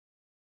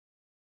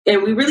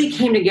And we really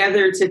came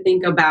together to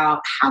think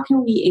about how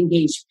can we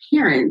engage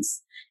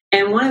parents.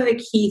 And one of the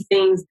key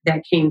things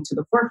that came to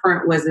the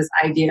forefront was this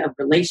idea of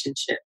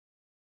relationship.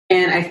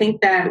 And I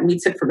think that we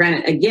took for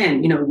granted,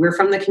 again, we're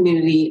from the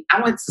community.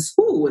 I went to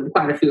school with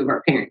quite a few of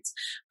our parents,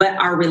 but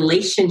our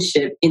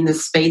relationship in the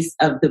space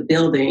of the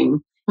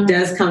building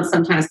does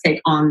sometimes take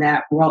on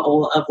that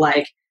role of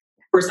like,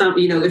 for some,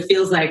 it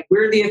feels like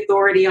we're the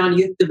authority on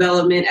youth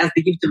development as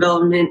the youth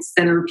development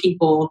center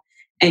people,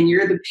 and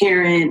you're the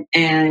parent,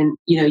 and,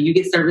 you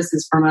get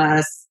services from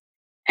us,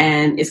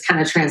 and it's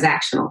kind of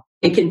transactional.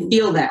 It can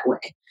feel that way.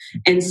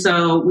 And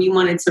so we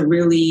wanted to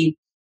really,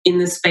 in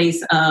the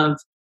space of,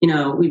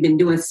 we've been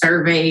doing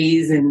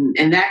surveys and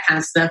that kind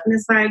of stuff. And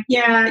it's like,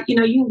 yeah, you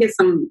can get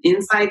some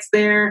insights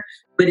there,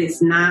 but it's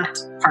not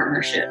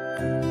partnership.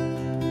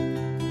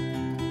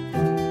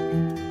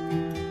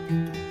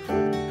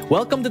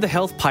 Welcome to the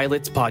Health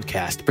Pilots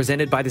podcast,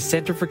 presented by the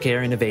Center for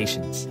Care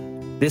Innovations.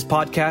 This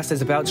podcast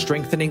is about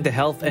strengthening the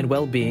health and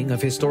well-being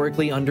of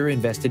historically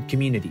underinvested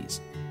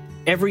communities.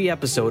 Every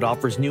episode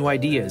offers new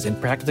ideas and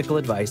practical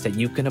advice that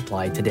you can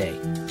apply today.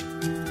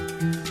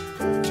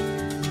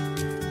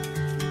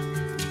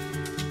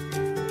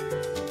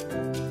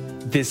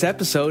 This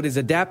episode is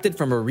adapted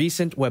from a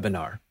recent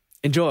webinar.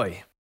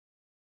 Enjoy.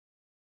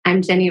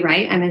 I'm Jenny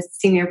Wright. I'm a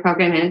senior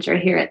program manager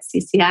here at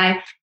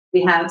CCI.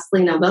 We have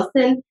Selena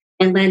Wilson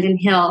and Landon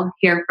Hill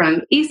here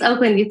from East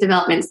Oakland Youth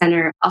Development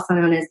Center, also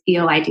known as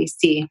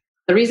EOIDC.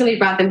 The reason we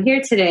brought them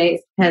here today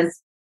is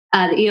because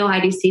the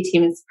EOIDC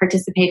team has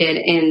participated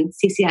in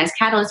CCI's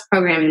Catalyst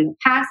program in the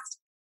past,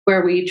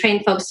 where we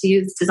train folks to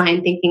use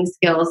design thinking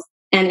skills.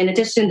 And in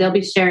addition, they'll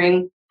be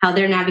sharing how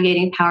they're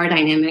navigating power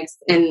dynamics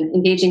and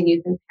engaging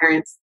youth and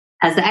parents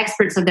as the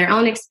experts of their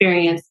own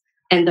experience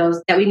and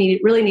those that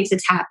we really need to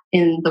tap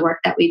in the work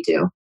that we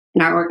do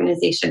in our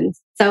organizations.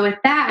 So with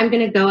that, I'm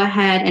going to go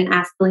ahead and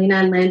ask Selena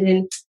and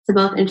Landon to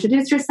both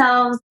introduce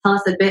yourselves, tell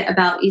us a bit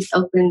about East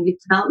Oakland Youth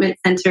Development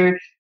Center,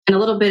 and a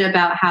little bit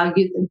about how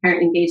youth and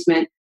parent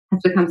engagement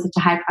has become such a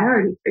high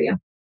priority for you.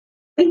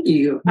 Thank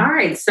you. All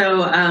right.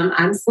 So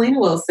I'm Selena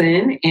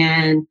Wilson,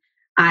 and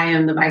I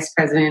am the Vice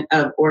President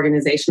of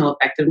Organizational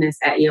Effectiveness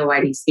at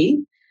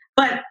EOIDC.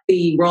 But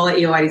the role at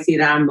EOIDC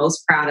that I'm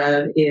most proud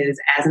of is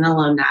as an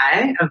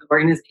alumni of the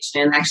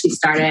organization. I actually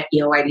started at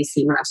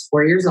EOIDC when I was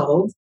 4 years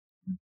old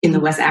in the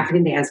West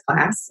African dance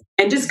class.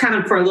 And just kind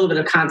of for a little bit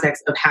of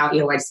context of how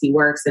EOIDC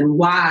works and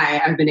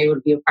why I've been able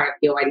to be a part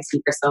of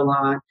EOIDC for so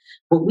long,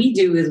 what we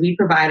do is we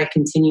provide a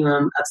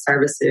continuum of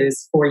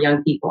services for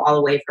young people all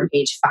the way from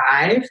age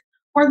 5,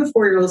 or the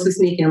 4-year-olds who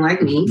sneak in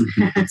like me,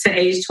 to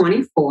age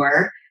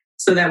 24,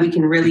 so that we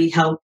can really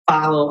help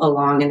follow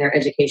along in their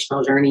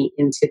educational journey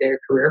into their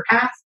career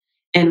path.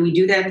 And we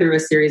do that through a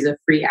series of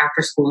free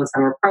after-school and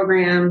summer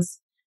programs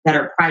that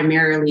are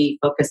primarily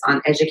focused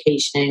on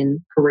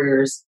education,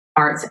 careers,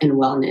 arts, and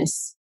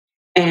wellness.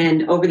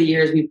 And over the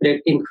years, we put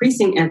an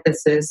increasing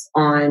emphasis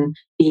on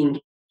being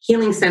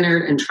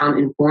healing-centered and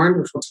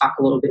trauma-informed, which we'll talk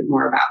a little bit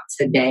more about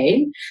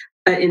today.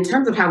 But in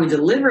terms of how we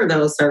deliver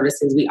those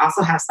services, we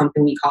also have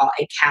something we call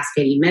a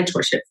cascading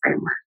mentorship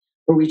framework,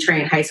 where we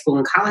train high school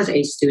and college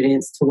age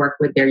students to work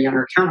with their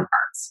younger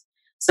counterparts.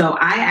 So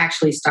I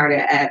actually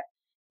started at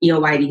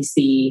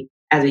EOIDC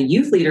as a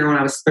youth leader when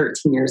I was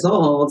 13 years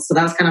old. So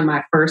that was kind of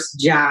my first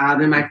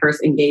job and my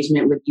first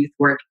engagement with youth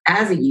work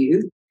as a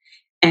youth.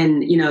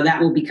 And,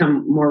 that will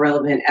become more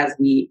relevant as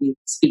we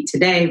speak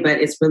today,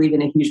 but it's really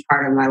been a huge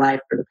part of my life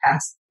for the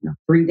past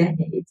 3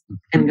 decades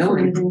and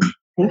going.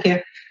 Thank you.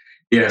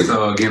 Yeah,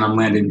 so again, I'm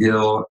Landon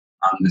Hill.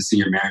 I'm the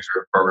Senior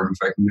Manager of Program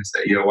Effectiveness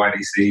at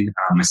EOIDC.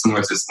 And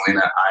similar to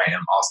Selena, I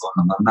am also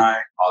an alumni,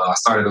 although I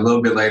started a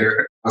little bit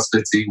later. I was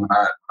 15 when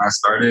I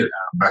started,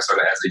 but I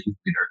started as a youth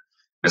leader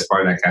as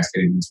part of that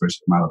cascading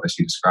mentorship model that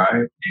she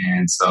described.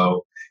 And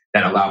so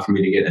that allowed for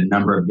me to get a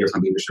number of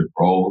different leadership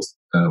roles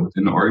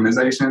within the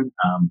organization.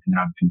 And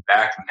I've been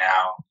back now,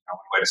 I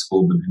went away to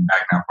school, but been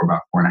back now for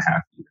about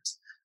 4.5 years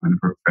in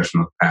a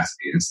professional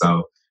capacity. And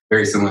so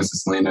very similar to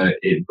Selena,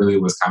 it really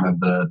was kind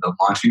of the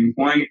launching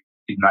point.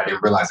 Even though I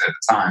didn't realize it at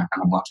the time,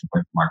 kind of launching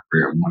point for my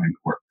career and wanting to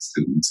work with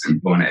students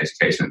and going to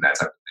education and that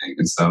type of thing.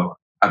 And so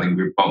I think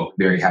we're both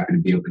very happy to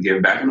be able to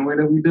give back in the way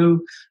that we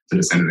do to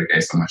the center that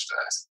gave so much to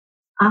us.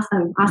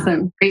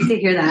 Awesome. Great to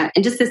hear that.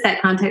 And just to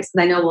set context,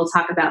 because I know we'll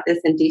talk about this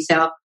in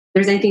detail, if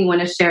there's anything you want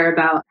to share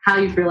about how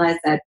you've realized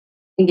that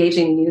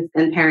engaging youth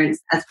and parents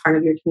as part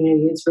of your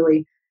community is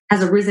really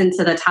has arisen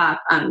to the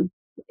top,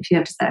 if you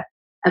have to set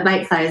a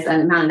bite-sized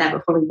amount of that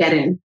before we get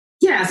in.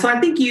 Yeah, so I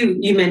think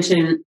you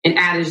mentioned an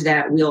adage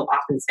that we'll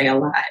often say a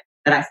lot,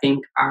 that I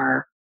think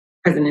our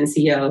President and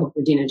CEO,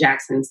 Regina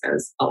Jackson,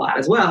 says a lot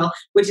as well,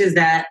 which is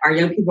that our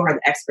young people are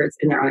the experts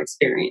in their own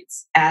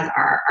experience, as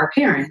are our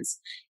parents.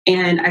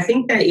 And I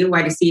think that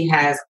EOIDC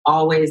has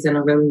always done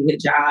a really good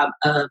job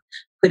of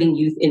putting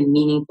youth in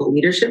meaningful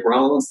leadership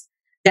roles.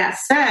 That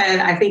said,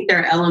 I think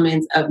there are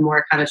elements of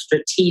more kind of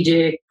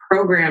strategic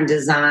program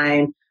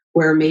design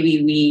where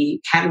maybe we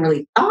hadn't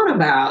really thought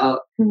about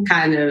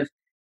kind of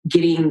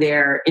getting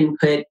their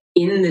input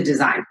in the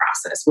design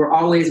process. We're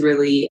always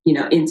really,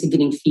 into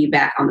getting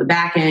feedback on the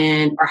back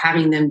end or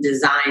having them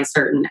design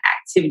certain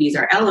activities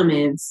or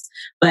elements.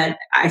 But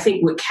I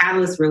think what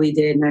Catalyst really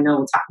did, and I know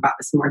we'll talk about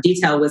this in more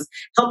detail, was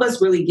help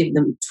us really give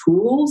them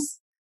tools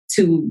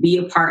to be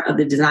a part of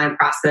the design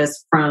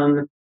process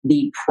from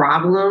the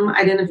problem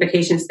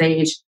identification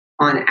stage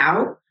on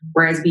out.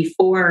 Whereas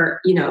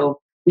before,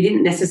 we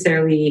didn't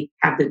necessarily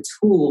have the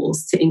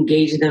tools to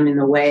engage them in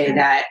the way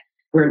that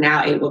we're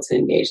now able to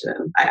engage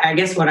them. I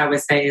guess what I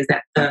would say is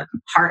that the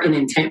heart and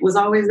intent was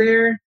always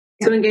there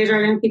to engage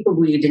our young people,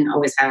 but we didn't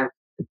always have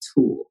the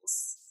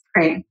tools.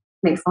 Great.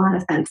 Makes a lot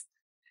of sense.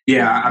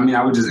 Yeah,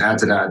 I would just add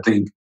to that. I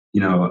think,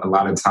 a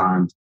lot of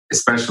times,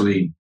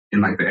 especially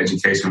in like the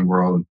education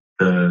world,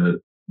 the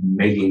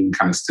making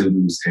kind of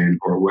students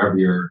or whoever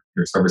your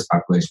service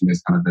population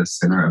is kind of the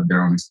center of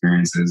their own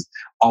experiences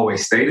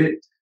always stated,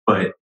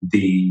 but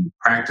the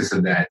practice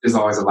of that is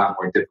always a lot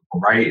more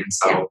difficult, right? And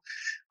so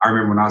I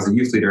remember when I was a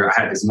youth leader,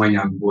 I had this one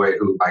young boy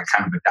who like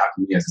kind of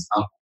adopted me as his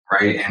uncle,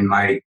 right? And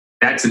like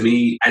that to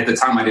me, at the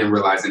time I didn't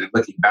realize it, and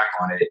looking back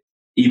on it,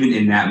 even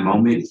in that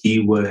moment, he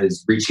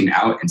was reaching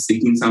out and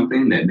seeking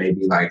something that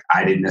maybe like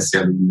I didn't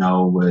necessarily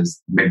know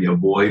was maybe a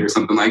void or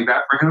something like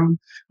that for him.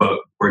 But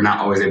we're not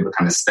always able to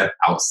kind of step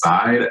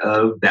outside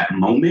of that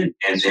moment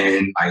and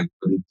then like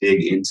really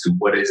dig into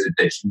what is it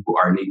that you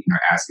are needing or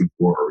asking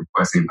for or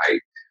requesting,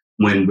 like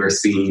when we're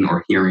seeing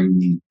or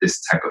hearing this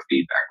type of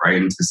feedback,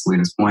 right? And to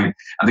Selena's point,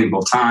 I think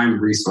both time,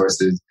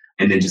 resources,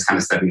 and then just kind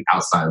of stepping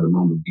outside of the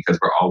moment because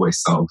we're always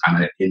so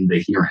kind of in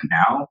the here and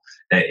now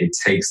that it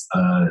takes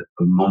a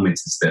moment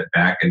to step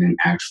back and then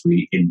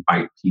actually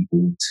invite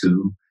people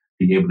to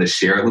be able to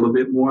share a little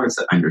bit more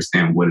to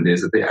understand what it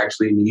is that they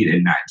actually need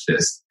and not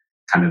just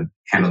kind of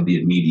handle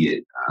the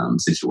immediate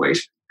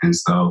situation. And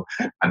so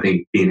I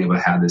think being able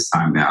to have this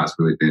time now has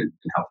really been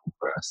helpful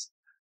for us.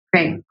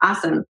 Great.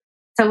 Awesome.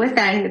 So with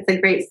that, I think it's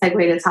a great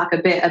segue to talk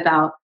a bit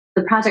about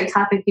the project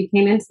topic you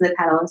came into the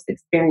Catalyst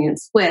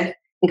experience with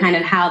and kind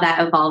of how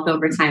that evolved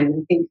over time. And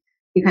I think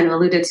you kind of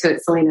alluded to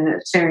it, Selena,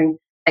 sharing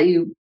that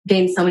you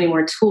gained so many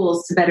more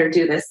tools to better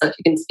do this. So if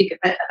you can speak a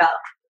bit about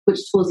which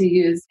tools you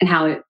use and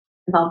how it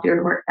evolved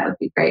your work, that would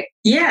be great.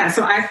 Yeah,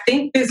 so I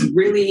think this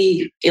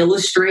really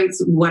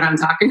illustrates what I'm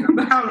talking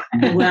about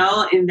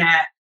well, in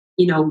that,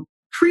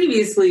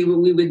 previously what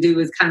we would do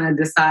is kind of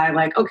decide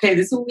like, okay,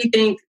 this is what we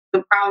think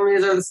the problem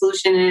is or the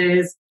solution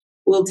is.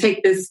 We'll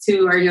take this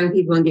to our young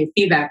people and get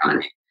feedback on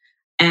it.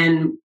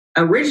 And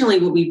originally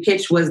what we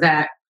pitched was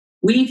that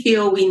we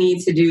feel we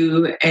need to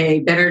do a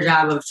better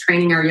job of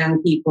training our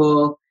young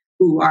people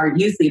who are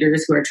youth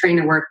leaders, who are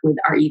trained to work with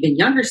our even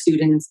younger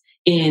students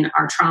in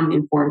our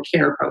trauma-informed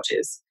care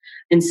approaches.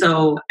 And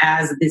so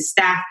as the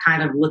staff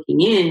kind of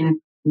looking in,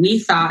 we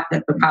thought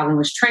that the problem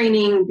was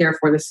training,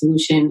 therefore the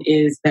solution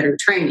is better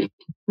training.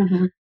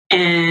 Mm-hmm.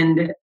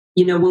 And,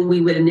 when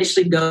we would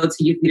initially go to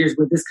youth leaders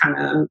with this kind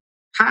of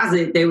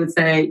posit, they would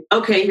say,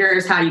 okay,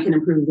 here's how you can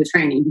improve the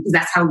training, because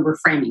that's how we were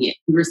framing it.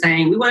 We were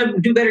saying, we want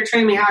to do better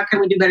training. How can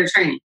we do better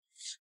training?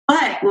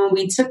 But when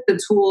we took the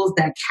tools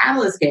that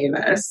Catalyst gave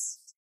us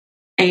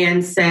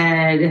and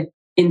said,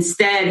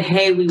 instead,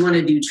 hey, we want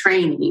to do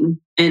training,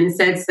 and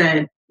instead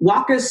said,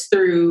 walk us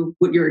through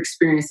what your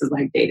experience is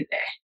like day to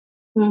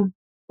day.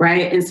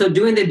 Right? And so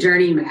doing the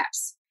journey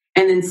maps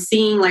and then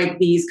seeing like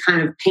these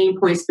kind of pain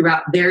points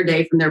throughout their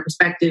day from their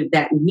perspective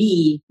that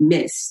we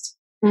missed.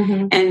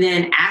 Mm-hmm. And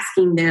then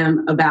asking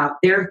them about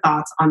their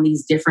thoughts on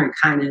these different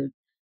kind of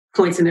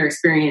points in their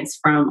experience,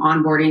 from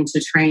onboarding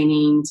to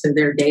training to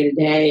their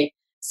day-to-day,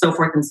 so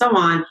forth and so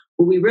on.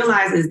 What we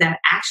realized is that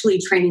actually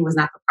training was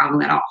not the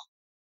problem at all.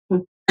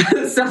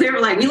 Mm-hmm. So they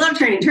were like, we love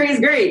training. Training's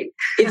great.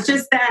 It's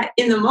just that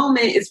in the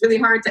moment, it's really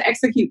hard to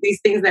execute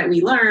these things that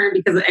we learn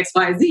because of X,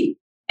 Y, Z.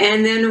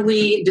 And then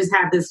we just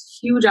had this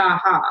huge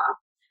aha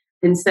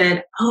and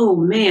said, oh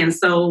man,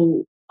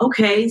 so,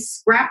 okay,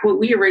 scrap what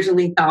we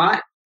originally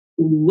thought.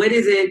 What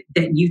is it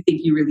that you think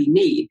you really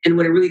need? And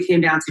what it really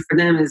came down to for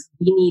them is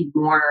we need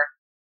more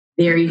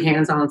very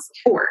hands-on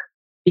support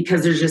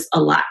because there's just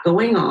a lot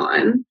going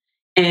on.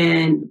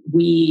 And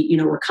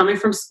we're coming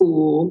from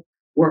school.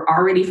 We're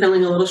already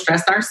feeling a little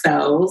stressed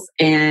ourselves,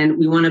 and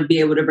we want to be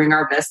able to bring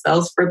our best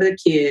selves for the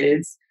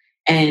kids.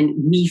 And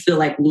we feel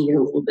like we need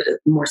a little bit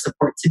more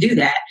support to do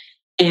that.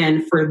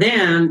 And for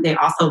them, they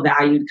also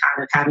valued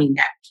kind of having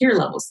that peer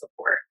level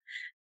support.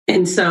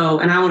 And so,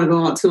 and I don't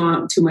want to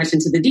go too much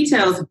into the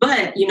details,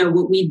 but,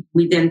 what we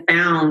then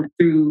found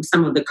through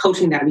some of the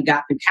coaching that we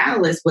got through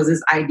Catalyst was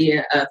this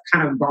idea of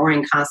kind of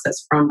borrowing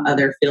concepts from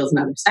other fields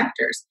and other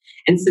sectors.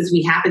 And since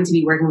we happen to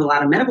be working with a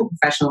lot of medical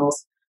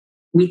professionals,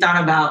 we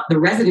thought about the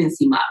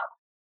residency model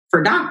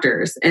for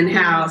doctors and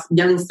how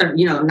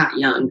not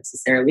young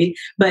necessarily,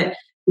 but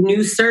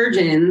new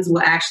surgeons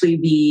will actually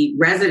be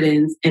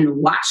residents and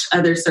watch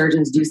other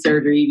surgeons do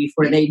surgery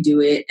before they do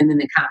it. And then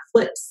it kind of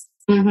flips.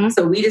 Mm-hmm.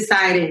 So we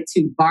decided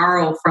to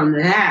borrow from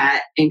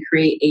that and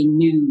create a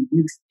new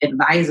youth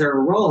advisor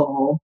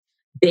role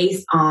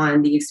based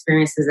on the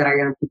experiences that our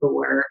young people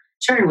were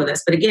sharing with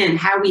us. But again,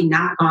 had we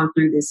not gone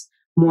through this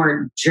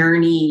more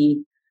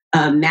journey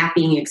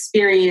mapping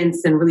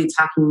experience and really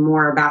talking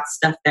more about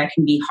stuff that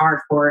can be hard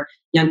for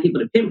young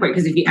people to pinpoint.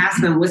 Because if you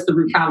ask them what's the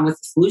root problem,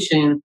 what's the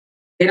solution,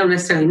 they don't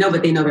necessarily know,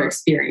 but they know their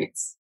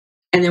experience.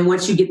 And then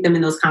once you get them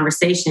in those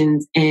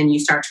conversations and you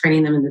start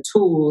training them in the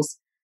tools,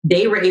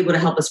 they were able to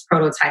help us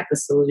prototype the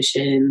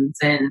solutions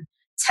and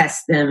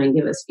test them and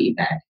give us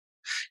feedback.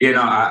 Yeah,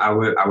 no, I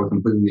would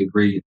completely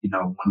agree.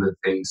 One of the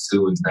things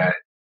too is that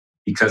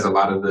because a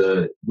lot of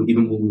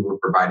even when we were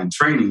providing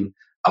training,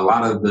 a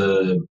lot of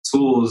the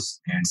tools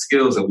and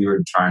skills that we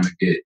were trying to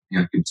get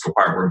people to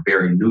acquire were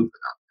very new for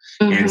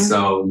them. Mm-hmm. And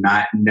so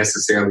not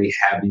necessarily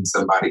having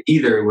somebody,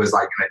 either it was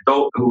like an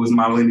adult who was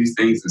modeling these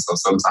things. And so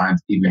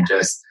sometimes even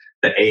just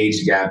the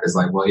age gap is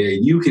like, well, yeah,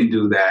 you can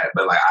do that,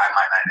 but like I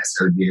might not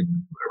necessarily be able to do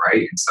it,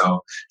 right? And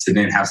so to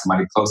then have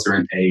somebody closer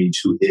in age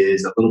who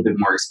is a little bit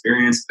more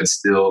experienced, but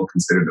still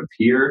considered a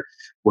peer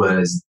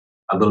was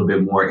a little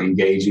bit more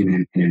engaging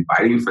and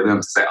inviting for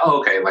them to say, oh,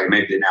 okay, like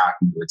maybe now I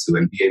can do it too,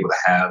 and be able to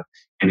have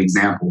an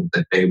example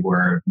that they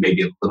were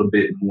maybe a little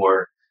bit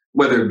more,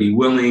 whether it be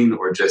willing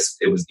or just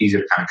it was easier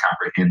to kind of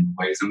comprehend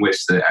the ways in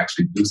which to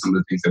actually do some of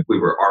the things that we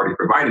were already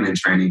providing in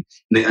training,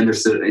 and they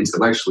understood it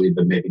intellectually,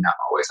 but maybe not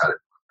always how to do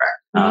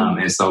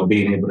it. And so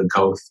being able to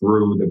go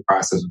through the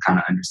process of kind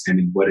of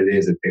understanding what it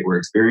is that they were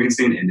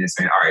experiencing and then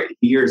saying, all right,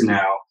 here's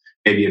now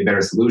maybe a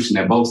better solution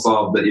that both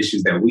solve the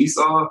issues that we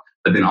saw,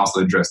 but then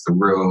also address the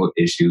real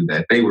issue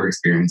that they were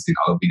experiencing,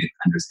 although we didn't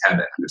have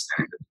that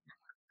understanding.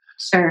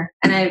 Sure.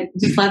 And I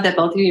just love that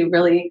both of you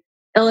really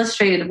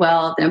illustrated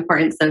well the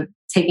importance of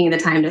taking the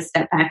time to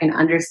step back and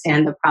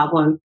understand the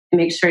problem and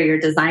make sure you're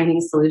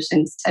designing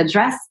solutions to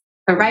address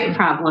the right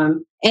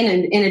problem.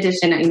 And in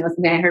addition,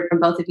 something I heard from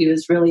both of you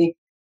is really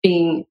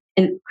being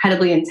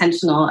incredibly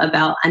intentional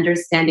about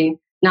understanding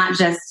not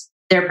just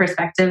their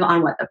perspective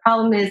on what the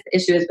problem is, the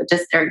issue is, but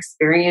just their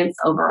experience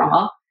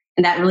overall.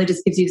 And that really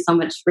just gives you so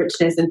much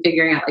richness in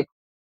figuring out, like,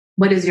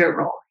 what is your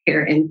role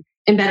here in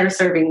better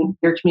serving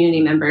your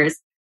community members.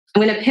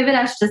 I'm going to pivot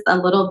us just a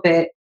little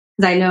bit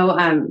because I know,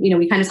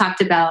 we kind of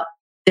talked about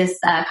this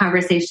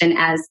conversation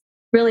as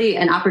really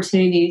an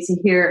opportunity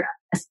to hear,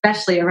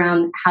 especially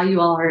around how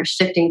you all are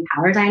shifting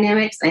power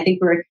dynamics. And I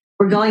think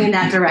we're going in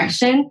that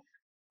direction.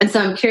 And so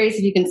I'm curious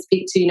if you can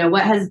speak to,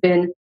 what has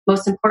been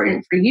most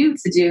important for you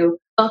to do,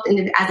 both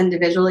as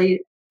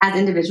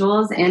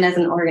individuals and as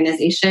an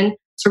organization,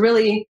 to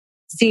really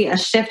see a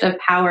shift of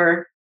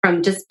power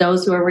from just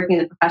those who are working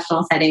in the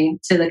professional setting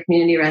to the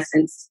community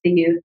residents, the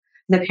youth,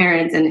 the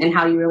parents, and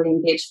how you really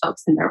engage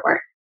folks in their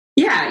work.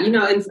 Yeah,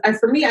 and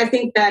for me, I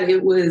think that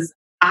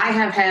I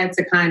have had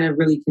to kind of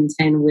really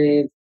contend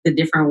with the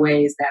different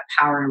ways that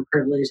power and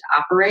privilege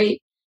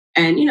operate.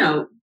 And,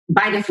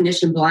 by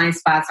definition, blind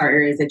spots are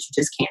areas that you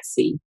just can't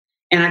see.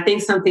 And I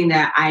think something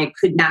that I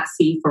could not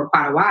see for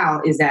quite a while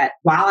is that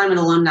while I'm an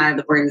alumni of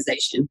the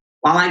organization,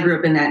 while I grew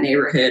up in that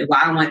neighborhood, while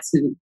I went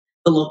to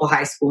the local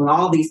high school and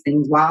all these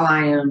things, while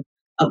I am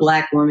a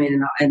Black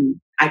woman and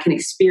I can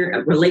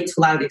relate to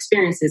a lot of the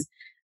experiences,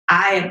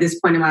 I, at this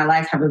point in my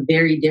life, have a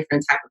very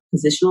different type of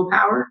positional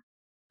power,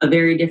 a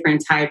very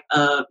different type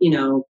of,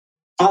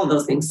 all of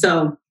those things.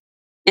 So,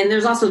 and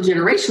there's also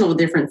generational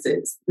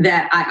differences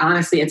that I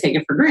honestly have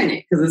taken for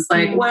granted because it's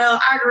like,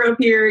 well, I grew up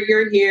here,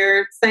 you're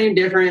here, same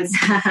difference.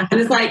 And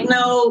it's like,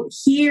 no,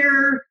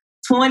 here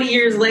 20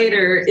 years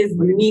later is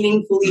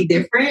meaningfully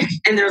different.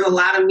 And there's a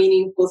lot of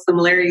meaningful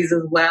similarities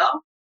as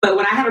well. But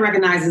what I had to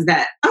recognize is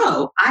that,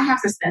 I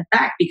have to step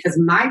back because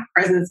my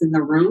presence in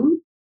the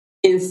room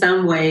in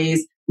some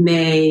ways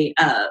may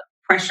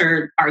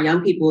pressure our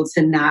young people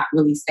to not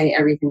really say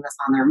everything that's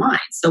on their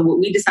mind. So what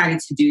we decided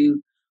to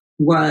do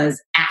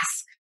was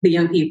ask the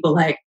young people,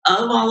 like,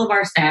 of all of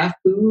our staff,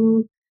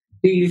 who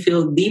do you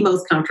feel the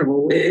most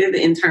comfortable with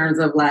in terms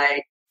of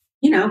like,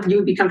 you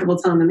would be comfortable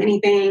telling them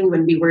anything,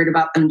 wouldn't be worried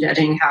about them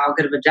judging how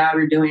good of a job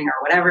you're doing or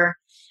whatever.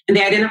 And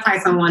they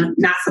identified someone,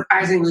 not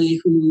surprisingly,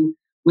 who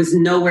was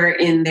nowhere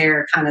in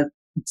their kind of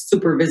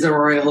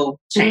supervisorial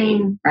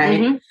chain,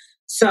 right? Mm-hmm.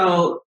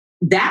 So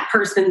that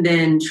person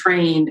then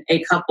trained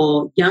a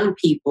couple young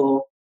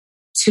people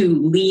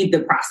to lead the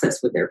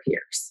process with their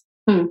peers.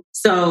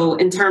 So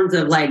in terms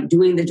of like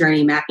doing the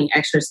journey mapping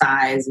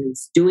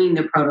exercises, doing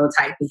the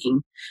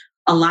prototyping,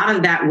 a lot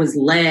of that was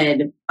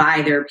led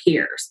by their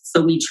peers.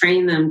 So we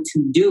trained them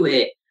to do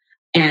it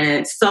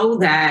and so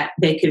that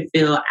they could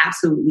feel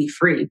absolutely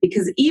free.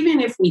 Because even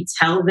if we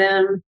tell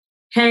them,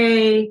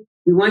 hey,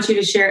 we want you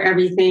to share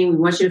everything, we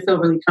want you to feel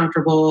really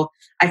comfortable,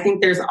 I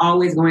think there's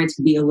always going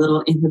to be a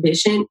little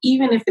inhibition,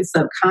 even if it's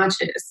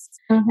subconscious.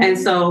 Mm-hmm. And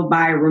so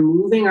by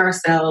removing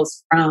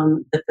ourselves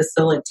from the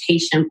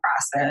facilitation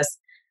process,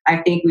 I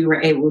think we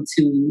were able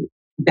to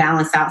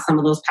balance out some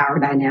of those power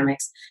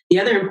dynamics. The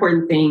other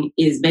important thing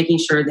is making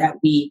sure that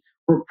we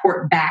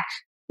report back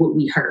what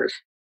we heard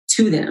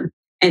to them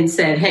and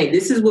said, hey,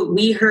 this is what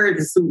we heard.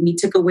 This is what we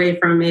took away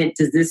from it.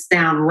 Does this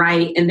sound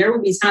right? And there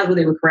would be times where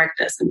they would correct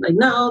us and like,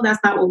 no, that's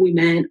not what we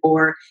meant.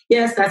 Or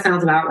yes, that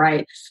sounds about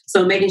right.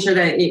 So making sure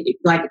that it,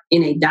 like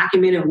in a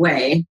documented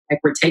way, like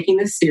we're taking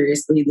this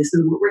seriously. This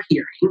is what we're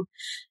hearing.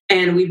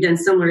 And we've done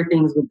similar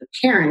things with the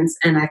parents.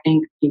 And I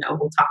think,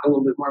 we'll talk a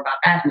little bit more about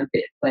that in a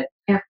bit. But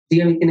do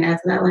you have anything to add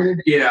to that,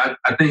 Landon? Yeah,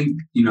 I think,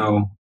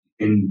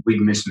 and we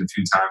mentioned a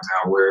few times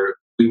now where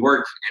we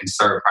work and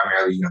serve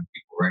primarily young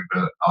people, right?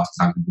 But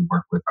oftentimes we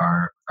work with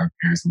our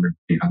parents, and we're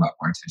being a lot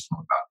more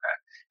intentional about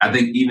that. I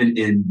think even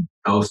in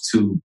those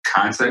two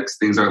contexts,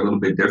 things are a little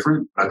bit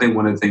different. But I think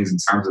one of the things in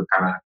terms of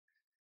kind of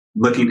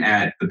looking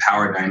at the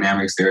power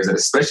dynamics there is that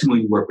especially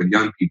when you work with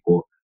young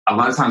people, a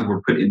lot of times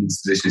we're put in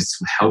these positions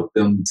to help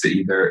them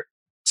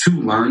to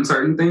learn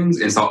certain things.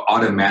 And so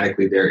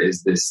automatically there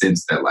is this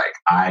sense that like,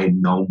 I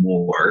know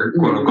more,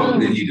 quote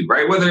unquote, than you do,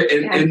 right? Whether,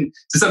 and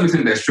to some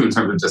extent that's true in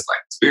terms of just like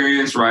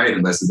experience, right?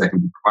 And lessons that can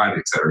be provided,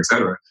 et cetera, et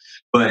cetera.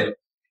 But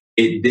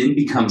it then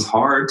becomes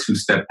hard to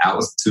step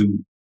out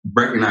to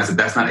recognize that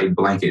that's not a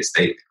blanket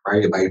statement,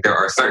 right? Like there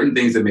are certain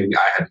things that maybe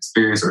I have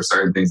experienced or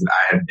certain things that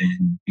I have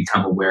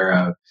become aware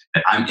of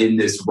that I'm in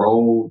this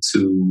role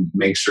to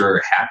make sure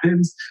it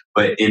happens,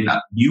 but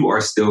you are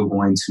still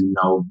going to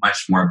know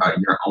much more about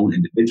your own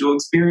individual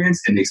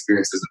experience and the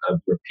experiences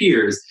of your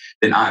peers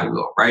than I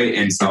will, right?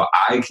 And so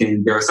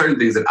there are certain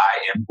things that I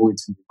am going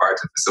to be required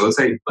to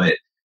facilitate, but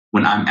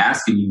when I'm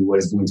asking you what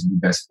is going to be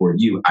best for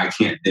you, I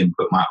can't then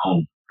put my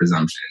own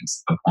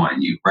presumptions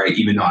upon you, right?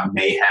 Even though I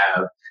may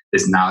have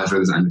this knowledge or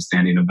this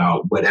understanding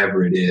about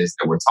whatever it is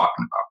that we're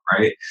talking about,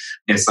 right?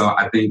 And so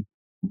I think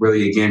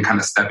really, again, kind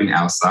of stepping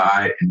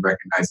outside and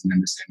recognizing and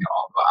understanding,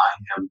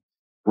 although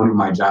one of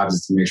my jobs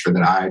is to make sure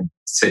that I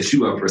set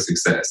you up for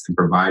success and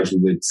provide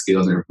you with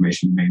skills and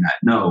information you may not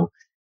know.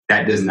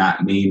 That does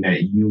not mean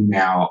that you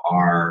now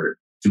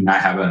do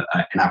not have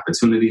an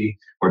opportunity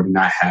or do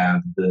not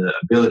have the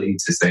ability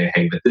to say,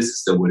 hey, but this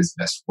is still what is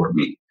best for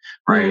me,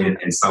 right?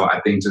 Mm-hmm. And so I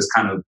think just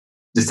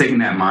taking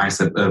that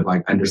mindset of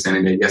like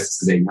understanding that, yes,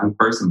 this is a young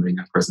person, but a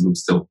young person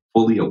who's still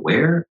fully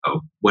aware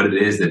of what it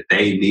is that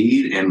they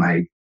need. And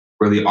like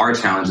really our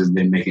challenge has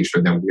been making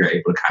sure that we are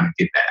able to kind of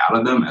get that out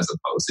of them as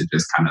opposed to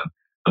just kind of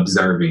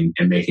observing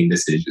and making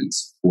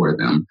decisions for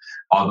them.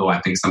 Although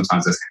I think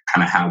sometimes that's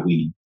kind of how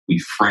we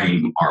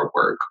frame our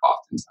work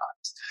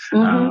oftentimes.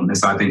 Mm-hmm. And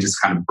so I think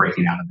just kind of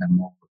breaking out of that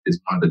mold is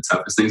one of the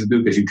toughest things to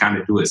do because you kind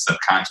of do it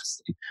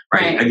subconsciously,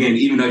 right? Again,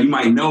 even though you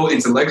might know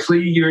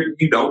intellectually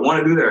you don't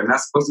want to do that or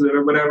not supposed to do it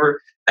or whatever,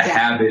 the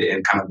habit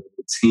and kind of the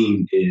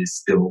routine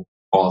still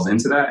falls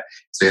into that.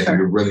 So you have to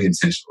be really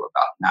intentional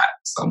about not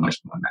so much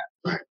doing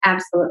that. Right?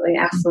 Absolutely.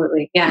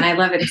 Absolutely. Yeah. And I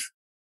love it. It's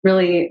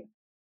really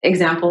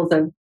examples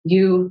of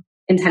you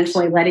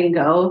intentionally letting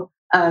go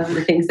of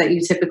the things that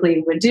you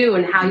typically would do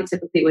and how you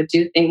typically would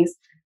do things.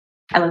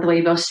 I love the way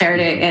you both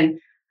shared it. And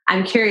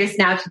I'm curious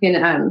now if you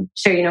can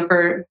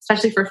share,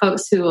 especially for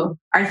folks who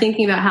are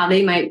thinking about how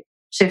they might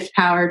shift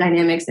power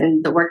dynamics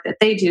in the work that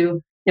they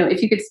do,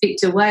 if you could speak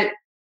to what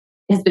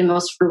has been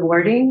most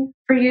rewarding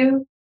for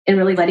you in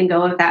really letting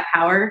go of that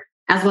power,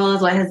 as well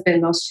as what has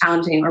been most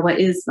challenging or what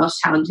is most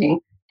challenging.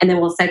 And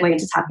then we'll segue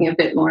into talking a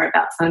bit more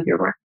about some of your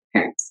work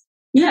with parents.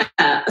 Yeah.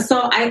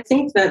 So I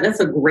think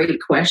that's a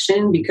great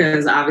question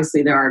because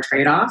obviously there are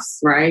trade-offs,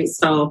 right?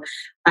 So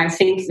I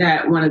think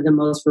that one of the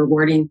most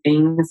rewarding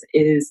things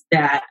is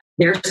that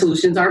their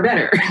solutions are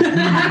better.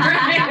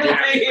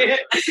 Right?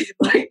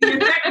 Like the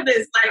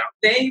effectiveness, like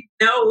they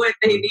know what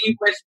they need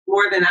much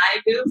more than I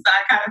do. So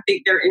I kind of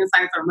think their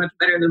insights are much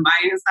better than my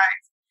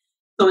insights.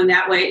 So in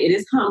that way, it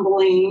is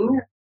humbling.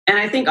 And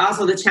I think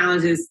also the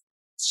challenge is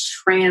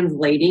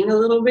translating a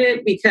little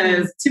bit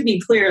because to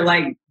be clear,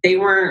 like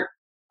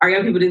our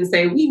young people didn't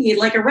say, we need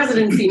like a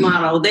residency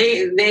model.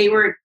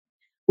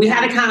 We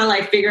had to kind of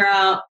like figure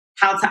out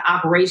how to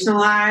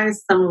operationalize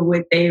some of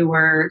what they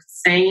were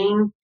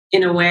saying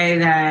in a way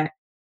that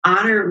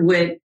honored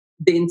what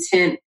the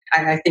intent,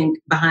 I think,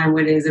 behind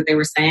what it is that they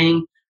were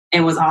saying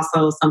and was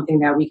also something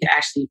that we could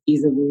actually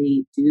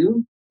feasibly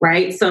do,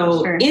 right?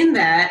 So in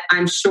that,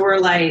 I'm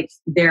sure like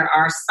there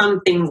are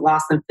some things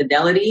lost in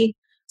fidelity.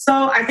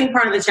 So I think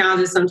part of the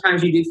challenge is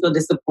sometimes you do feel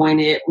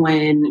disappointed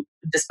when,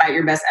 despite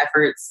your best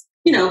efforts,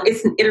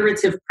 it's an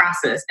iterative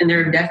process. And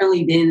there have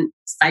definitely been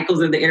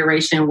cycles of the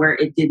iteration where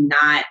it did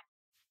not,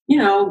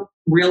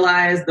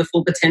 realize the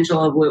full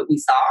potential of what we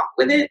saw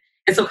with it.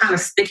 And so kind of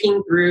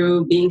sticking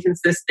through, being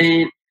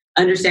consistent,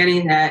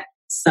 understanding that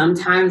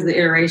sometimes the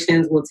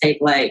iterations will take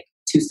like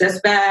 2 steps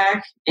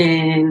back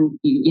and,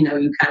 you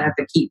kind of have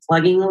to keep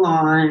plugging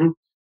along.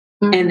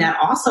 Mm-hmm. And that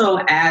also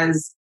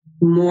as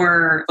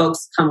more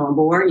folks come on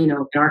board, in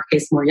our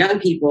case, more young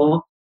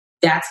people,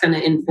 that's going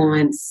to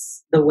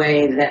influence the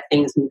way that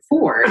things move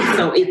forward.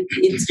 So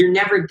you're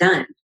never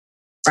done,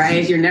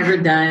 right? You're never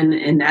done.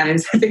 And that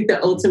is, I think,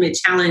 the ultimate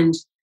challenge.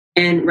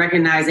 And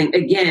recognizing,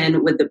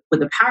 again, with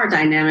the power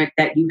dynamic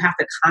that you have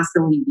to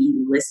constantly be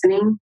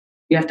listening.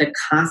 You have to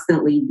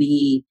constantly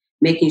be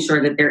making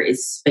sure that there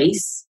is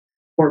space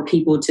for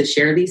people to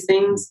share these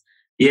things.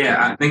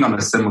 Yeah, I think on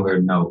a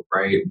similar note,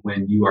 right?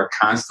 When you are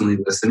constantly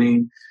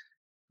listening,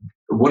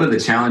 one of the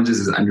challenges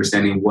is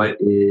understanding what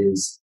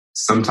is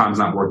sometimes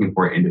not working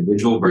for an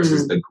individual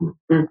versus the group,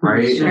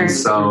 right? Sure. And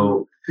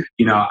so,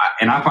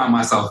 I find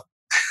myself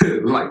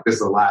like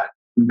this a lot.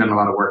 We've done a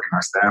lot of work in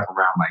our staff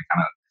around like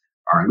kind of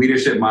our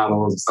leadership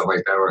models and stuff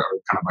like that, or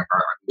kind of like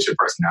our leadership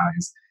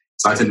personalities.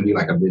 So I tend to be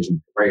like a vision,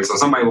 right? So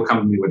somebody will come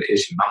to me with an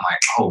issue and I'm like,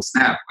 oh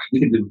snap, like we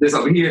can do this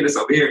over here, this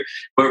over here.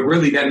 But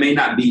really that may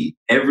not be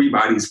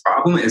everybody's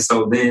problem. And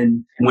so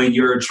then when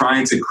you're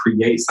trying to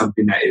create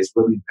something that is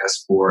really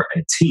best for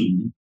a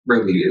team,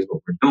 really is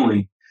what we're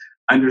doing,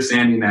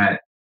 understanding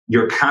that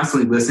you're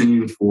constantly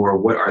listening for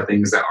what are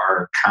things that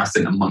are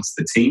constant amongst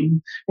the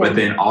team, but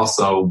then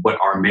also what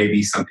are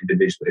maybe some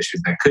individual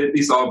issues that could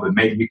be solved, but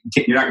maybe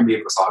you're not going to be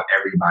able to solve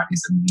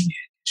everybody's immediate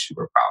issue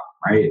or problem,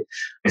 right?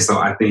 And so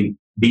I think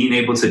being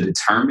able to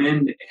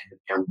determine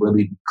and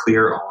really be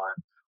clear on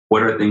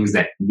what are things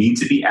that need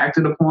to be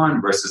acted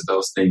upon versus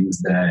those things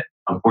that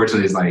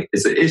unfortunately is like,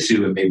 it's an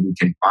issue and maybe we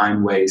can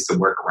find ways to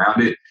work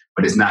around it,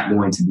 but it's not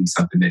going to be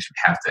something that you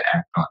have to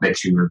act on,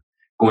 that you're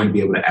going to be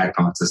able to act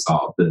on to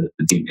solve the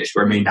team issue,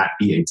 or it may not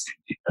be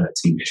a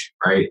team issue,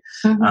 right?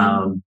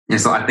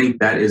 And so I think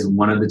that is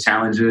one of the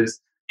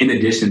challenges, in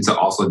addition to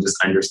also just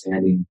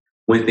understanding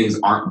when things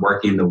aren't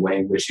working the way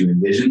in which you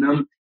envision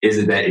them. Is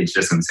it that it's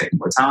just going to take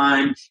more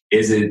time?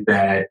 Is it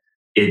that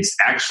it's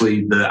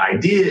actually the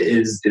idea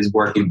is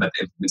working, but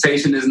the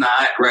implementation is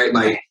not, right?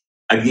 Like,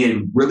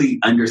 again, really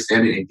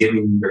understanding and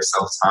giving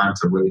yourself time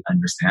to really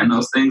understand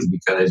those things,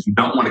 because you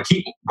don't want to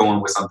keep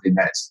going with something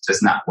that's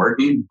just not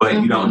working, but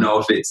you don't know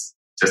if it's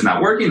just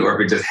not working or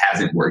if it just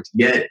hasn't worked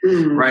yet,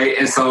 right?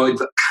 And so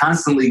it's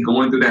constantly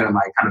going through that and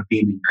like kind of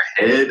being in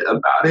your head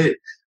about it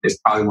is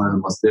probably one of the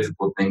most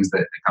difficult things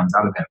that comes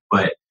out of that.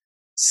 But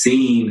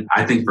seeing,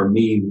 I think for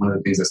me, one of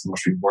the things that's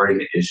most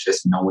rewarding is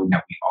just knowing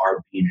that we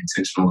are being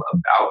intentional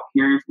about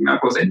hearing from young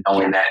and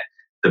knowing that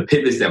the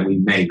pivots that we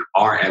make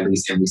are at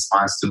least in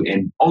response to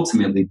and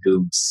ultimately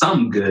do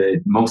some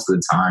good most of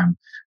the time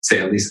to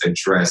at least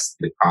address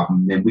the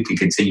problem. And we can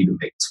continue to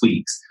make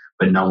tweaks,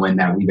 but knowing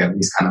that we've at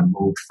least kind of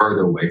moved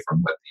further away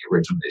from what the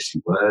original issue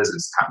was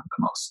is kind of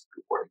the most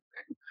rewarding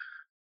thing.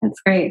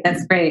 That's great.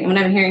 That's great. And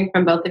what I'm hearing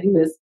from both of you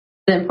is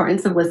the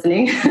importance of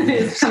listening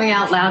is coming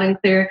out loud and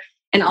clear.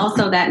 And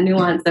also that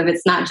nuance of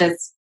it's not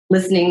just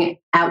listening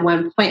at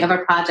one point of a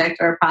project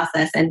or a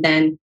process and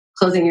then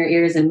closing your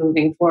ears and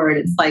moving forward.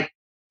 It's like,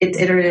 it's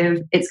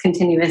iterative, it's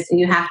continuous, and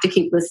you have to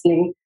keep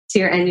listening to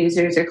your end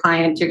users, your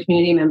clients, your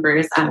community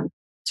members to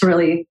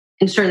really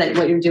ensure that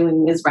what you're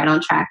doing is right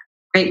on track.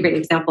 Great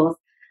examples.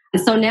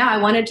 And so now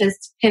I want to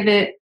just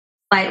pivot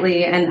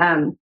slightly.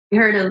 And we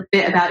heard a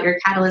bit about your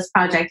Catalyst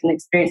project and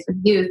experience with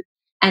youth.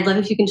 I'd love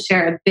if you can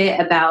share a bit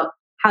about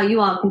how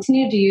you all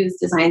continue to use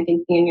design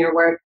thinking in your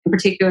work, and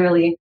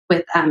particularly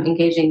with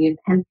engaging youth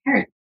and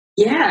parents.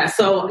 Yeah.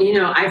 So,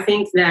 I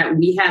think that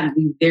we have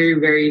the very,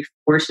 very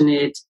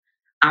fortunate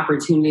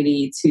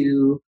opportunity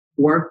to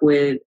work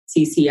with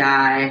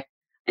CCI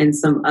and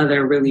some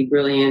other really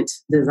brilliant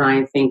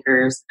design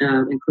thinkers,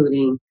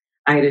 including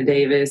Ida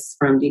Davis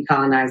from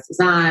Decolonize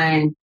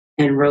Design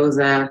and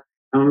Rosa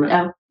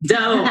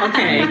Doe.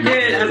 Okay,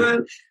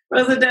 good.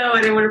 Rosa Doe.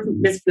 I didn't want to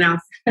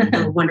mispronounce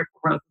the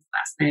wonderful Rosa's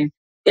last name.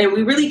 And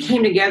we really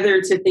came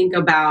together to think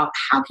about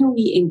how can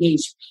we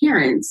engage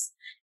parents.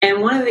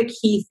 And one of the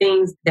key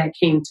things that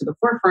came to the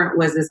forefront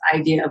was this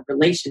idea of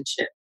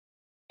relationship.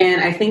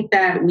 And I think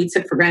that we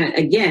took for granted,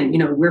 again,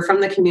 we're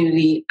from the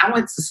community. I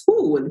went to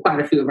school with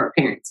quite a few of our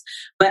parents,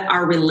 but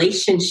our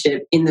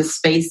relationship in the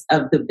space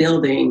of the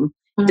building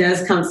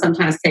does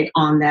sometimes take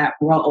on that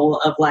role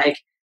of like,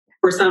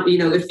 for some,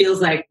 it feels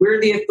like we're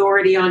the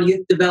authority on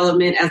youth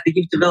development as the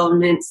youth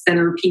development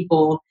center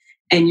people,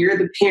 and you're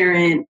the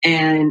parent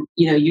and,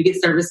 you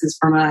get services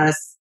from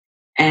us,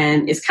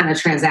 and it's kind of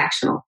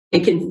transactional.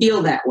 It can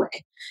feel that way.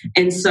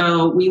 And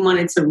so we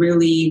wanted to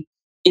really,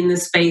 in the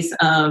space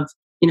of,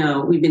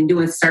 we've been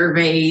doing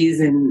surveys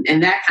and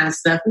that kind of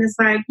stuff. And it's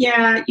like,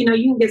 yeah, you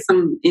can get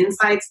some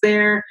insights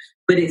there,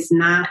 but it's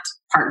not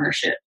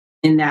partnership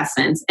in that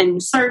sense.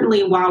 And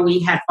certainly while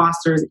we had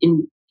fosters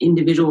in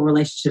individual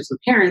relationships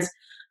with parents,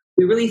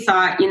 we really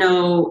thought,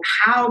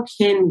 how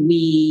can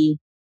we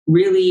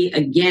really,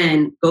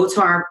 again, go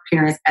to our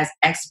parents as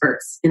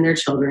experts in their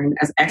children,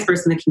 as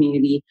experts in the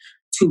community,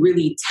 to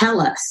really tell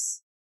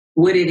us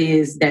what it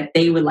is that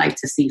they would like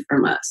to see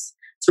from us,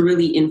 to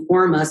really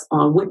inform us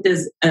on what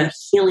does a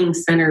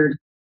healing-centered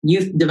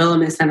youth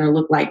development center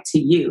look like to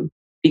you?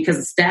 Because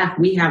as staff,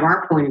 we have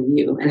our point of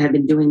view and have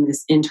been doing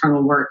this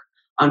internal work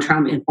on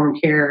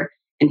trauma-informed care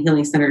and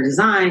healing-centered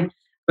design,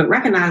 but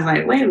recognize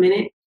like, wait a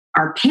minute,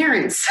 our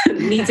parents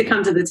need to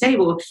come to the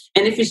table.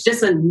 And if it's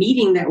just a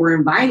meeting that we're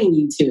inviting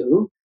you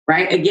to,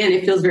 right? Again,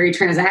 it feels very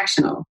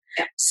transactional.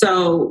 Yeah.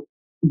 So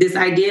this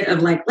idea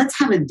of like, let's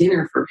have a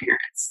dinner for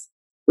parents,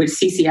 which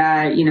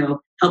CCI,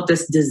 helped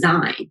us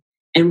design.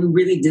 And we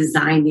really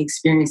designed the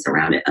experience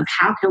around it of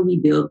how can we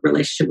build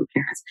relationship with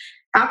parents?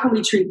 How can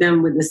we treat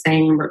them with the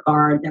same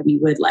regard that we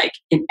would like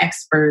an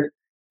expert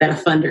that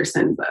a funder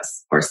sends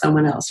us or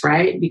someone else,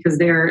 right? Because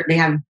they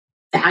have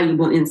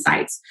valuable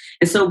insights.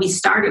 And so we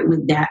started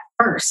with that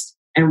first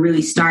and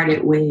really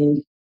started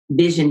with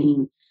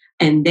visioning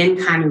and then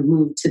kind of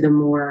moved to the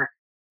more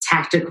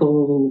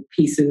tactical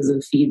pieces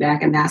of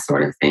feedback and that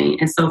sort of thing.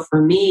 And so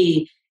for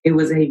me, it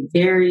was a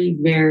very,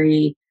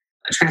 very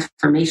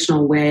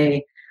transformational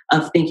way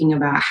of thinking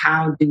about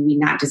how do we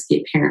not just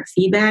get parent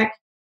feedback,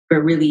 but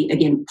really,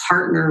 again,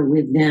 partner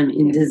with them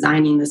in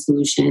designing the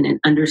solution and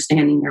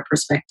understanding their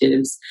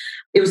perspectives.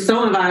 It was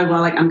so invaluable.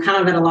 Like, I'm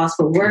kind of at a loss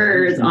for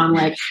words on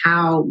like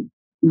how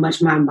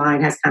much my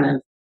mind has kind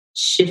of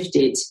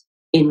shifted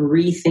in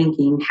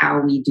rethinking how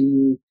we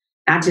do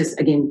not just,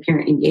 again,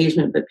 parent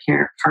engagement, but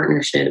parent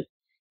partnership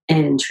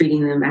and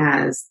treating them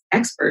as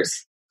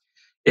experts.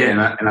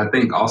 Yeah, and I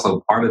think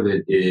also part of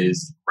it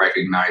is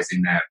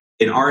recognizing that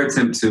in our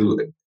attempt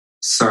to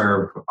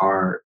serve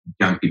our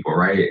young people,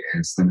 right?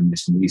 And Selena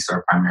mentioned, we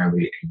serve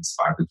primarily ages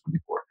 5 to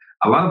 24.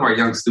 A lot of our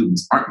young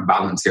students aren't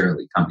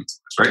voluntarily coming to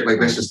us, right? Like,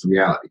 that's just the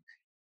reality.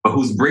 But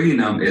who's bringing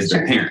them is the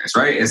parents,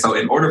 right? And so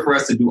in order for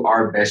us to do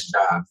our best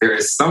job, there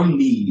is some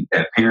need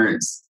that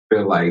parents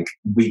feel like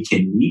we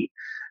can meet.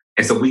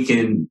 And so we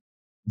can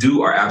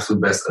do our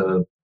absolute best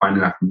of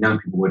finding out from young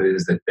people what it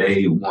is that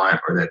they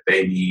want or that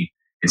they need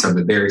in terms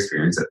of their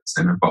experience at the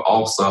center. But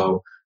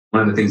also,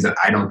 one of the things that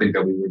I don't think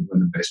that we were doing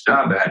the best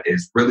job at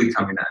is really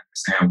coming to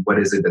understand what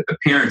is it that the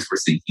parents were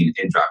seeking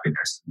in dropping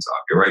their students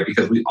off here, right?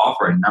 Because we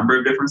offer a number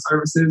of different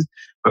services,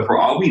 but for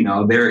all we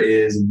know, there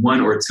is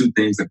one or two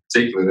things in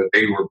particular that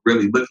they were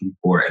really looking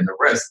for, and the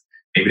rest,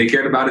 maybe they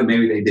cared about it,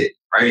 maybe they didn't,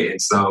 right?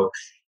 And so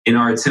in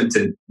our attempt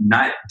to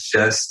not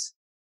just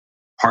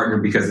partner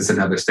because it's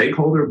another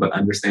stakeholder, but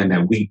understand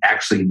that we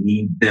actually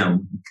need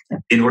them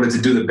in order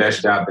to do the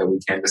best job that we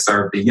can to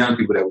serve the young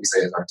people that we say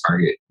is our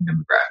target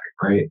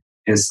demographic, right?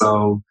 And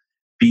so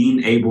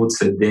being able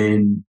to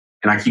then,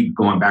 and I keep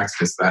going back to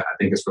this, but I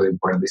think it's really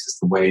important, this is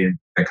the way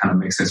that kind of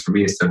makes sense for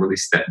me, is to really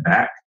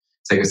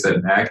take a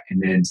step back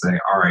and then say,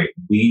 all right,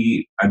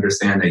 we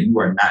understand that you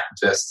are not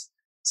just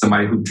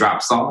somebody who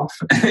drops off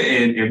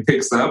and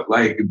picks up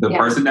like the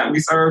person that we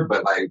serve,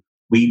 but like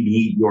we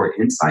need your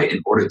insight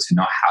in order to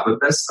know how to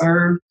best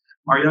serve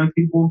our young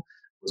people.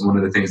 Was one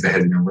of the things that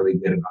has been really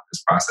good about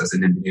this process,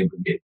 and then being able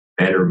to get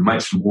better,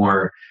 much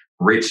more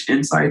rich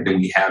insight than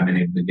we have been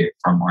able to get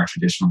from our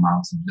traditional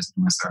models of just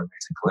doing surveys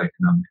and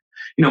collecting them.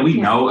 You know, we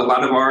know a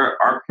lot of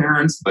our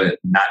parents, but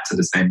not to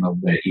the same level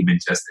that even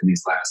just in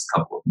these last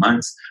couple of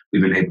months,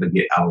 we've been able to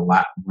get a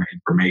lot more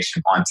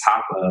information on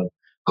top of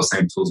those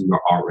same tools we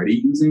were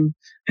already using.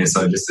 And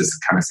so just to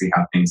kind of see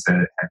how things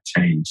have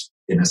changed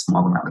in a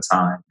small amount of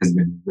time has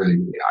been really,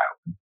 really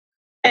eye-opening.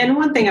 And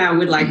one thing I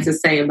would like to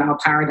say about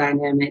power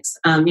dynamics,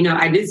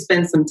 I did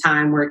spend some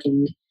time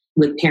working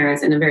with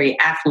parents in a very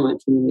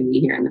affluent community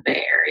here in the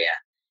Bay Area.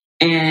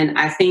 And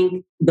I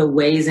think the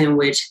ways in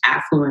which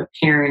affluent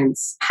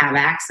parents have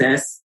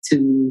access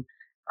to,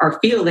 or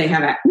feel they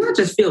have, not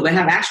just feel, but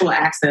have actual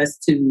access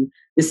to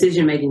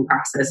decision-making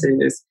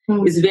processes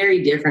is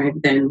very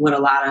different than what a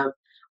lot of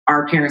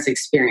our parents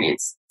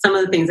experience. Some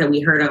of the things that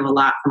we heard of a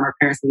lot from our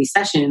parents in these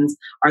sessions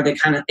are the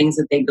kind of things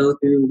that they go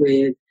through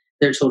with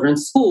their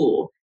children's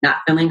school, not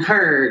feeling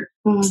heard,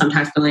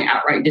 sometimes feeling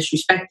outright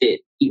disrespected,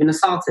 even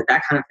assaulted,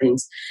 that kind of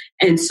things.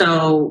 And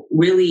so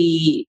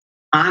really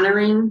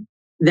honoring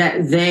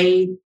that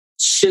they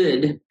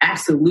should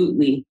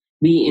absolutely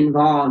be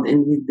involved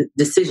in the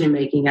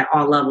decision-making at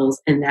all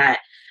levels, and that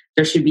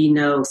there should be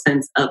no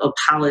sense of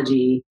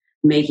apology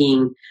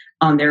making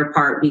on their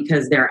part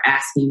because they're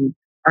asking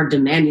or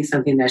demanding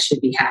something that should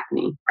be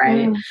happening,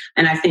 right?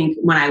 And I think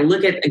when I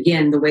look at,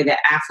 again, the way that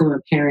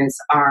affluent parents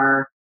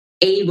are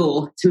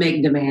able to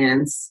make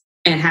demands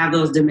and have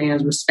those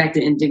demands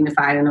respected and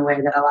dignified in a way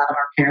that a lot of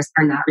our parents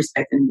are not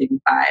respected and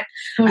dignified,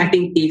 I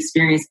think the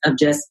experience of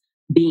just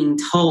being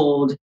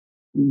told,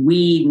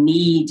 we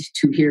need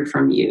to hear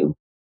from you,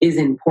 is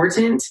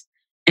important.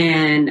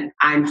 And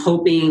I'm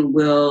hoping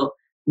we'll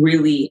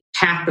really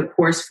path the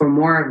course for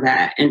more of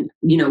that. And,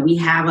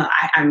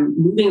 I'm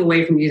moving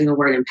away from using the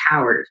word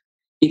empowered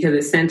because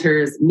it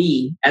centers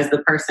me as the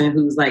person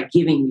who's like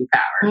giving you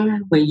power.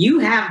 When you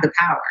have the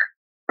power,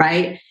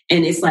 right?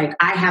 And it's like,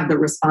 I have the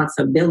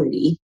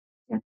responsibility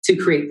to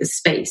create the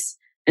space.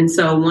 And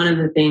so one of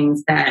the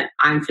things that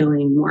I'm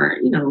feeling more,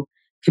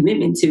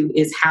 commitment to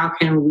is how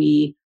can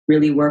we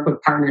really work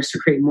with partners to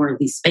create more of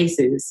these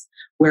spaces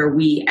where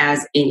we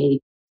as a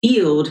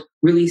field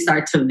really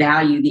start to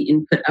value the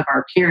input of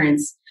our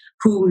parents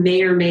who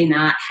may or may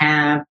not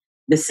have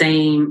the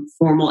same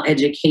formal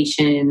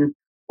education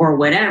or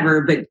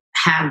whatever, but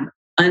have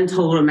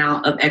untold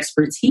amount of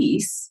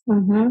expertise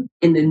in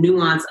the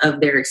nuance of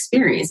their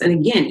experience. And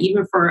again,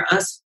 even for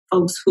us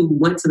folks who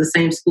went to the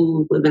same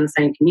school, live in the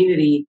same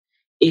community,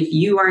 if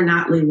you are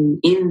not living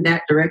in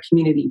that direct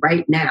community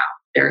right now,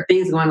 there are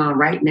things going on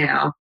right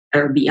now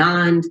that are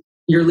beyond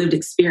your lived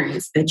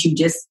experience that you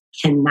just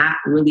cannot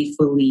really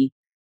fully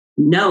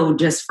know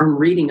just from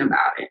reading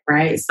about it,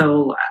 right?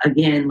 So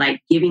again,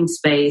 like giving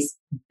space,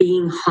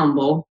 being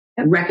humble,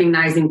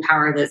 recognizing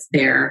power that's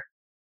there,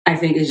 I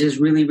think is just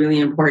really, really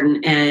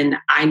important. And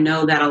I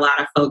know that a lot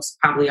of folks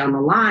probably on the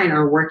line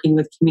are working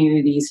with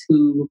communities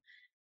who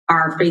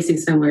are facing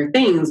similar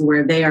things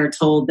where they are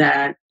told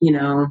that,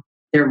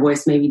 their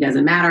voice maybe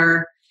doesn't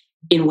matter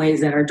in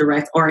ways that are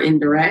direct or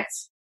indirect,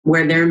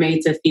 where they're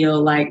made to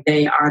feel like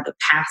they are the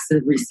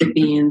passive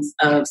recipients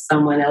of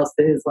someone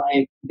else's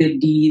like good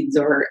deeds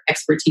or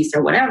expertise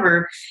or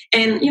whatever.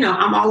 And,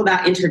 I'm all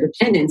about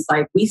interdependence.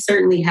 Like we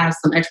certainly have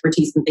some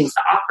expertise and things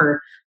to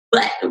offer,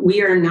 but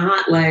we are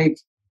not like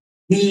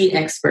the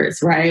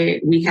experts,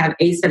 right? We have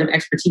a set of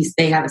expertise.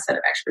 They have a set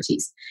of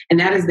expertise. And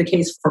that is the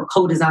case for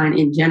co-design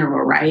in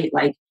general, right?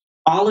 Like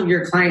all of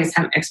your clients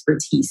have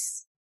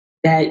expertise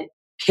that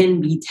can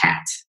be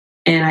tapped.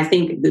 And I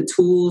think the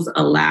tools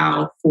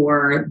allow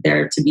for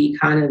there to be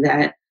kind of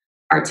that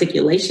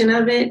articulation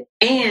of it.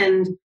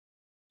 And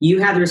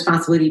you have the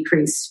responsibility to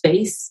create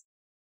space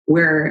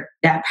where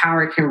that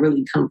power can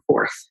really come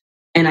forth.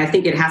 And I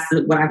think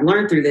what I've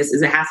learned through this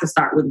is it has to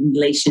start with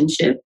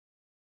relationship.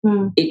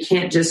 It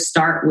can't just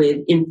start with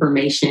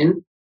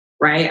information,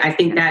 right? I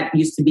think that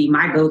used to be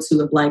my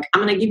go-to of like,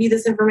 I'm going to give you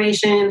this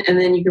information and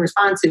then you can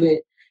respond to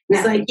it. And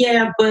it's like,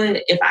 yeah,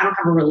 but if I don't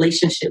have a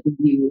relationship with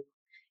you,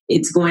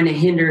 it's going to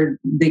hinder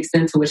the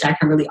extent to which I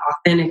can really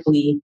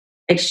authentically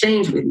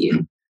exchange with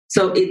you.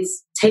 So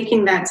it's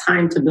taking that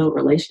time to build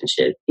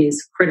relationship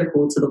is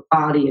critical to the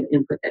quality of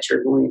input that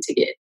you're going to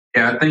get.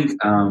 Yeah, I think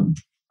I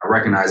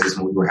recognized this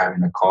when we were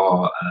having a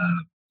call.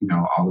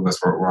 All of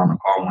us were on a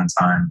call one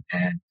time,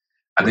 and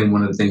I think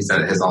one of the things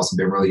that has also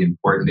been really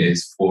important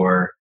is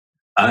for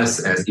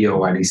us as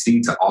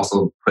EOYDC to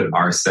also put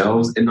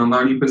ourselves in the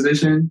learning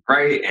position,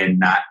 right? And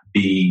not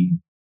be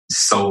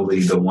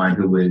solely the one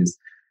who is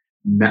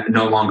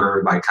no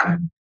longer like kind of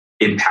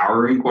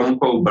empowering, quote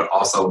unquote, but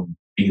also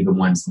be the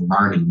ones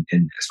learning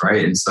in this,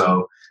 right? And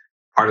so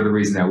part of the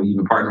reason that we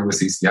even partner with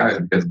CCI is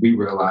because we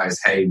realize,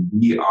 hey,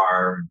 we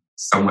are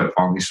somewhat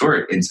falling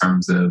short in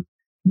terms of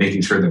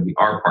making sure that we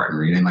are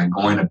partnering and like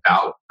going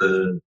about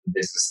the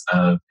business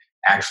of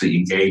actually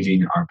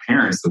engaging our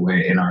parents the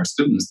way and our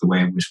students the way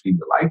in which we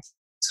would like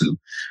to.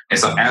 And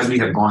so as we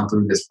have gone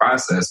through this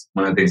process,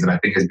 one of the things that I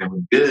think has been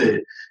really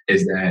good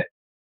is that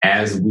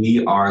as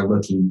we are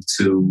looking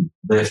to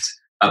lift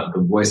up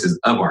the voices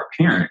of our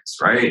parents,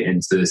 right?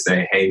 And to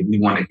say, hey, we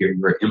want to hear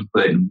your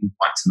input and we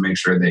want to make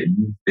sure that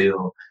you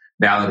feel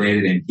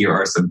validated and here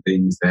are some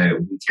things that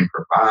we can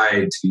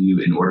provide to you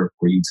in order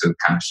for you to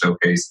kind of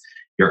showcase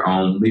your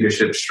own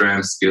leadership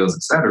strengths, skills,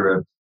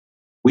 etc.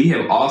 We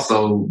have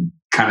also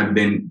kind of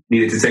been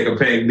needed to take a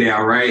peg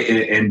down, right?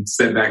 And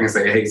step back and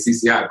say, hey,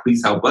 CCI,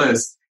 please help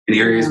us in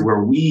areas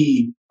where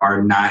we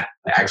are not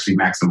actually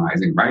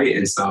maximizing, right?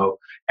 And so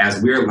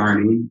as we're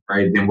learning,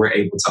 right, then we're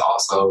able to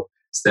also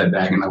step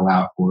back and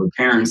allow for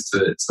parents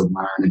to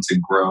learn and to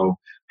grow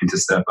and to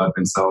step up.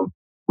 And so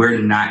we're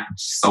not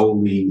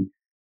solely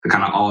the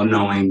kind of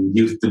all-knowing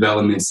youth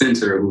development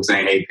center who's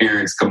saying, hey,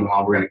 parents, come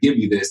along, we're going to give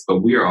you this.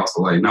 But we are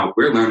also like, no,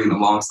 we're learning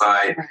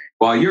alongside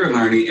while you're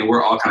learning, and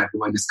we're all kind of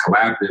doing this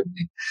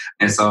collaboratively.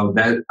 And so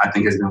that, I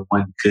think, has been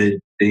one good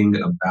thing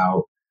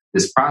about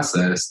this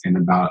process and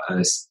about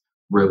us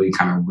really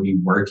kind of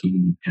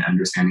reworking and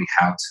understanding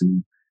how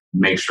to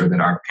make sure that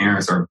our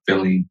parents are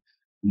feeling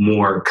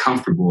more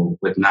comfortable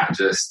with not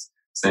just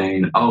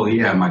saying, oh,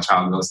 yeah, my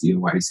child goes to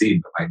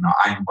EOYDC, but like, no,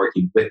 I am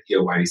working with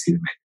EOYDC to make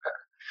it better.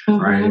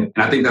 Right. And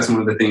I think that's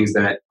one of the things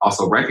that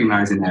also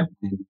recognizing that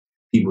when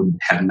people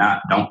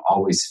don't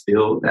always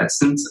feel that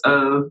sense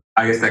of,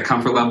 I guess, that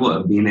comfort level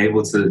of being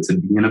able to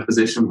be in a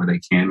position where they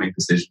can make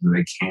decisions, where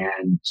they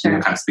can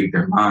kind of speak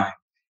their mind,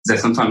 is that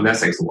sometimes that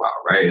takes a while.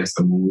 Right. And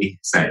so when we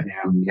sat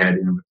down, we had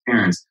dinner with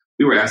parents,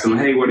 we were asking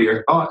them, hey, what are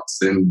your thoughts?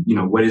 And,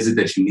 what is it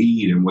that you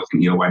need? And what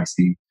can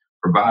EOYDC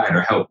provide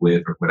or help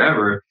with or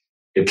whatever?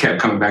 It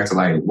kept coming back to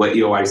like what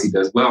EOYDC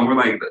does well. And we're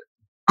like,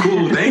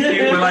 cool, thank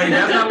you. But like,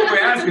 that's not what we're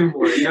asking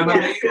for. You know what I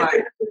mean?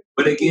 Like,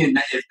 but again,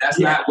 if that's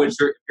not what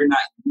you're not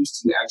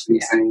used to actually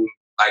saying,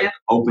 like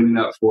opening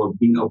up for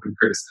being open to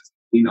criticism,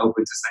 being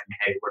open to saying,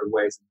 hey, what are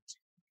ways in which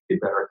you can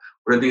get better?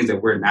 What are things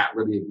that we're not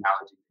really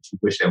acknowledging that you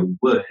wish that we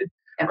would?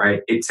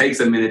 Right? It takes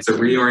a minute to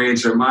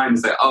reorient your mind and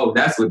say, oh,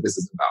 that's what this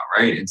is about,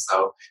 right? And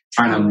so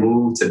trying to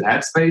move to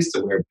that space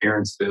to where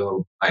parents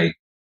feel like,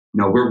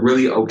 we're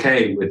really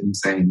okay with you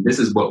saying, this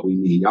is what we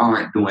need. Y'all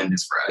aren't doing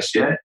this for us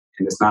yet.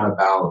 And it's not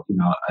about,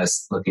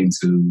 us looking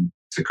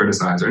to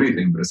criticize or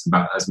anything, but it's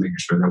about us making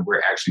sure that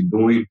we're actually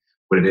doing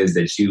what it is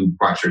that you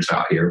brought your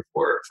child here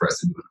for us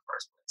to do in the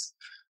first place.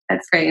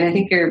 That's great. And I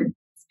think you're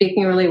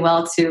speaking really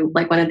well to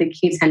like one of the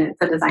key tenets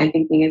of design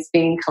thinking is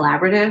being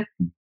collaborative.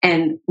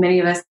 And many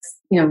of us,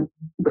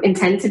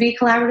 intend to be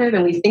collaborative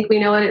and we think we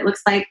know what it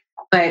looks like,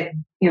 but,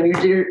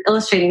 you're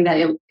illustrating that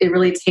it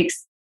really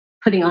takes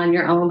putting on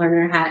your own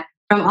learner hat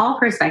from all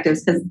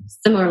perspectives, because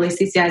similarly,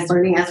 CCI is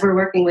learning as we're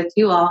working with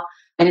you all.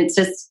 And it's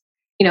just,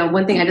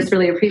 one thing I just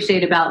really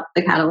appreciate about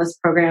the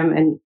Catalyst program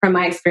and from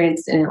my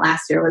experience in it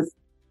last year was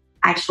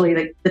actually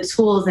like the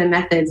tools and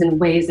methods and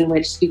ways in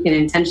which you can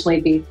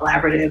intentionally be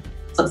collaborative.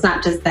 So it's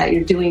not just that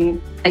you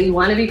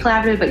want to be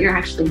collaborative, but you're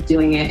actually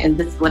doing it. And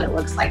this is what it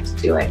looks like to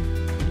do it.